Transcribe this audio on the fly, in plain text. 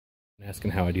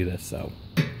Asking how I do this, so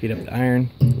heat up the iron,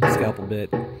 scalpel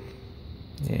bit,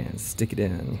 and stick it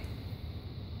in.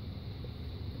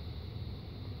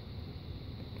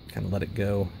 Kind of let it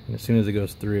go, and as soon as it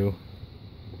goes through,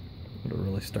 it'll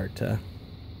really start to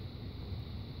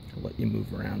let you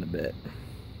move around a bit.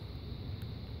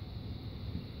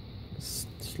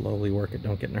 Slowly work it,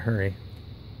 don't get in a hurry.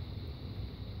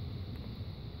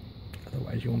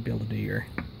 Otherwise you won't be able to do your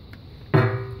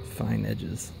fine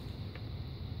edges.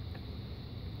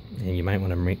 And you might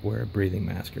want to wear a breathing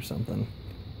mask or something.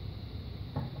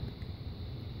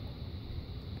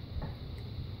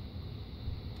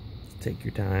 Take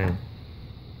your time,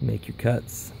 make your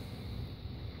cuts,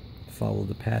 follow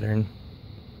the pattern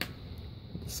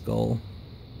of the skull.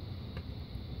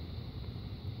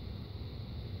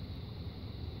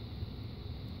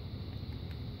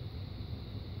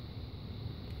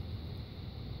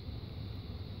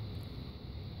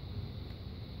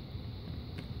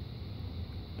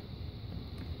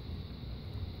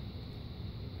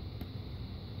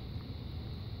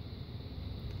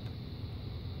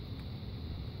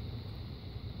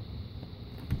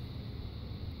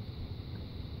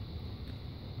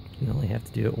 You only have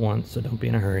to do it once, so don't be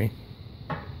in a hurry.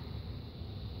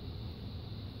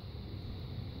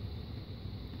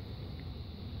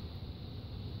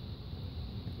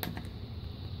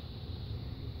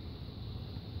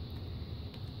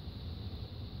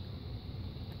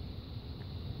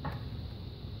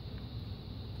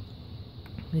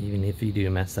 Even if you do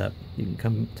mess up, you can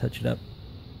come touch it up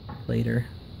later.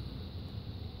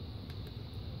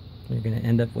 You're going to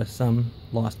end up with some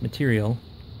lost material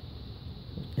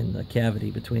in the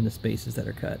cavity between the spaces that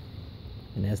are cut,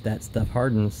 and as that stuff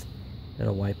hardens,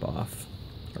 it'll wipe off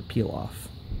or peel off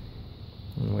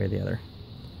one way or the other.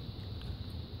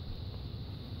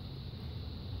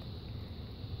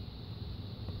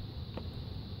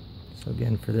 So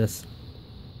again, for this,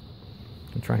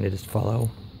 I'm trying to just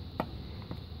follow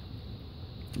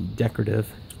the decorative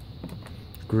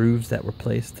grooves that were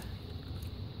placed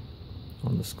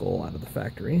on the skull out of the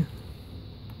factory.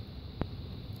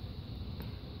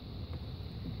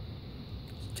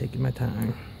 Taking my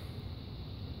time.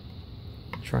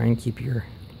 Try and keep your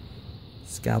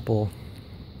scalpel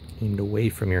aimed away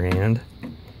from your hand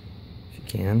if you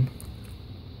can.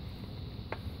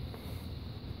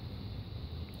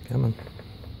 Come on.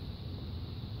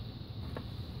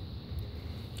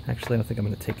 Actually, I think I'm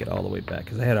going to take it all the way back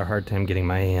because I had a hard time getting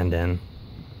my hand in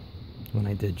when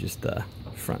I did just the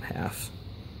front half.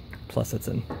 Plus, it's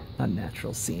an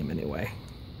unnatural seam anyway.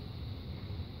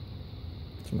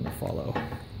 So I'm going to follow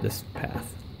this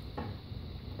path.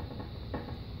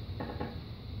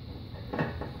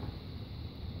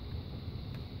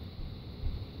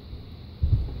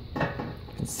 You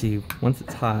can see once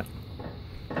it's hot,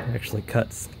 it actually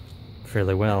cuts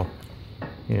fairly well.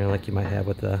 You know, like you might have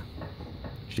with a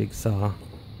jigsaw.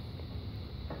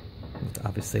 It's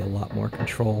obviously a lot more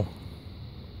control.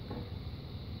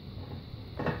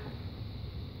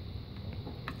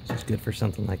 This is good for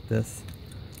something like this,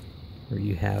 where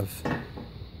you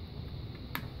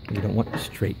don't want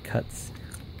straight cuts.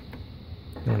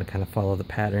 You want to kind of follow the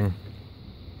pattern.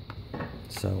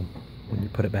 So when you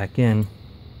put it back in,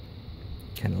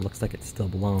 it kind of looks like it still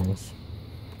belongs.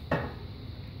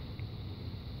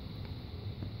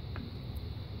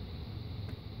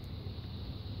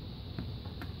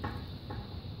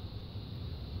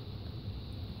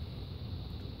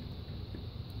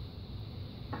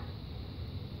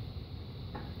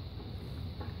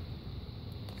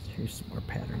 Here's some more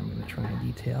pattern I'm going to try and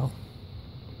detail.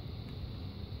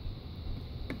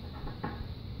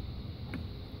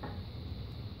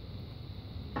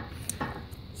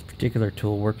 This particular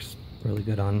tool works really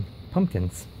good on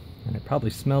pumpkins, and it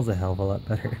probably smells a hell of a lot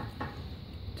better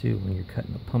too when you're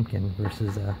cutting a pumpkin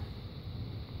versus a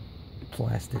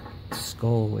plastic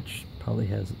skull, which probably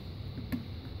has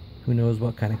who knows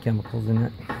what kind of chemicals in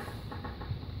it.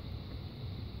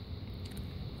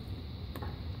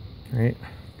 Right?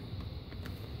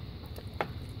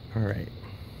 Alright,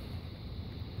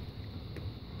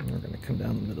 we're going to come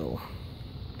down the middle.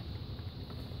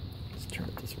 Let's turn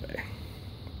it this way.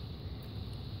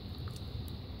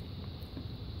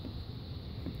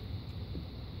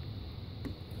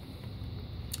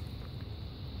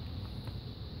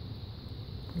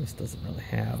 This doesn't really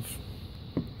have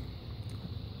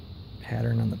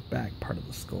pattern on the back part of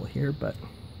the skull here, but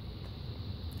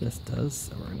this does,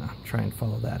 so we're going to try and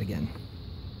follow that again.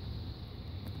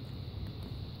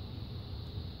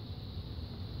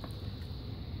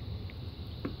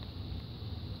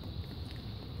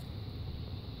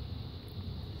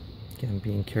 Again,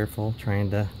 being careful, trying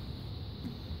to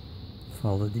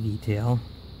follow the detail.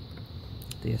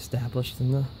 they established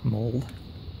in the mold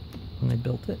when they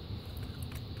built it.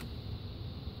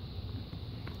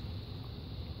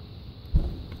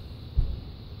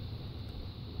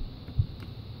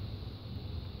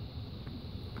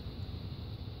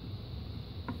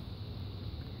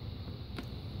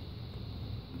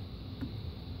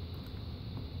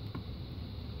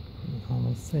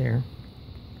 Almost there.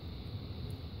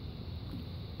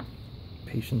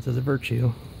 Patience is a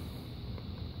virtue.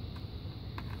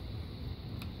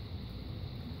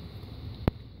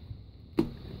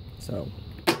 So,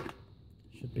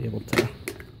 should be able to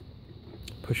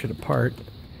push it apart.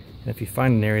 And if you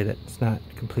find an area that's not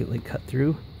completely cut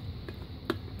through,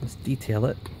 just detail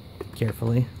it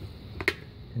carefully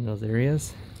in those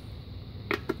areas.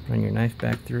 Run your knife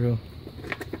back through.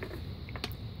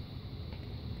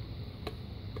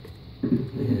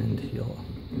 And you'll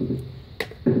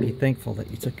be thankful that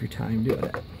you took your time doing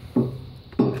it.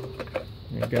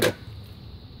 There you go.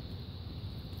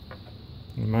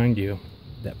 Remind you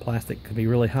that plastic could be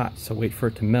really hot, so wait for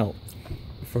it to melt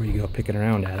before you go picking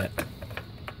around at it.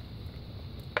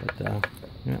 But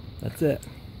yeah, that's it.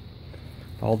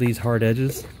 All these hard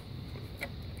edges,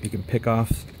 you can pick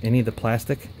off any of the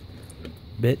plastic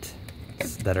bits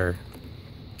that are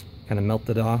kind of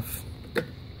melted off.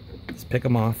 Just pick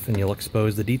them off and you'll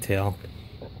expose the detail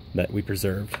that we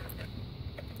preserved.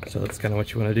 So that's kind of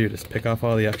what you want to do. Just pick off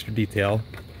all the extra detail,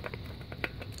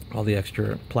 all the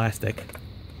extra plastic,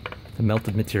 the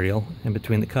melted material in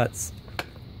between the cuts,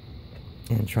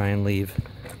 and try and leave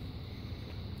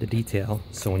the detail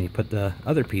so when you put the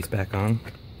other piece back on,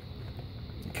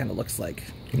 it kind of looks like,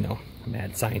 you know, a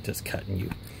mad scientist cut and you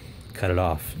cut it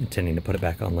off intending to put it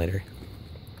back on later.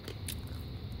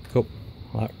 Cool.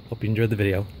 Well, I hope you enjoyed the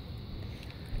video.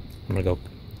 I'm gonna go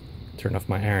turn off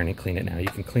my iron and clean it now. You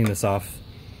can clean this off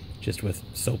just with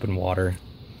soap and water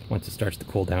once it starts to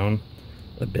cool down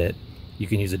a bit. You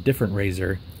can use a different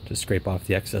razor to scrape off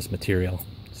the excess material.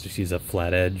 So just use a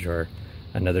flat edge or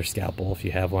another scalpel if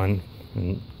you have one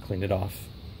and clean it off.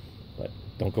 But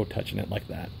don't go touching it like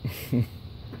that.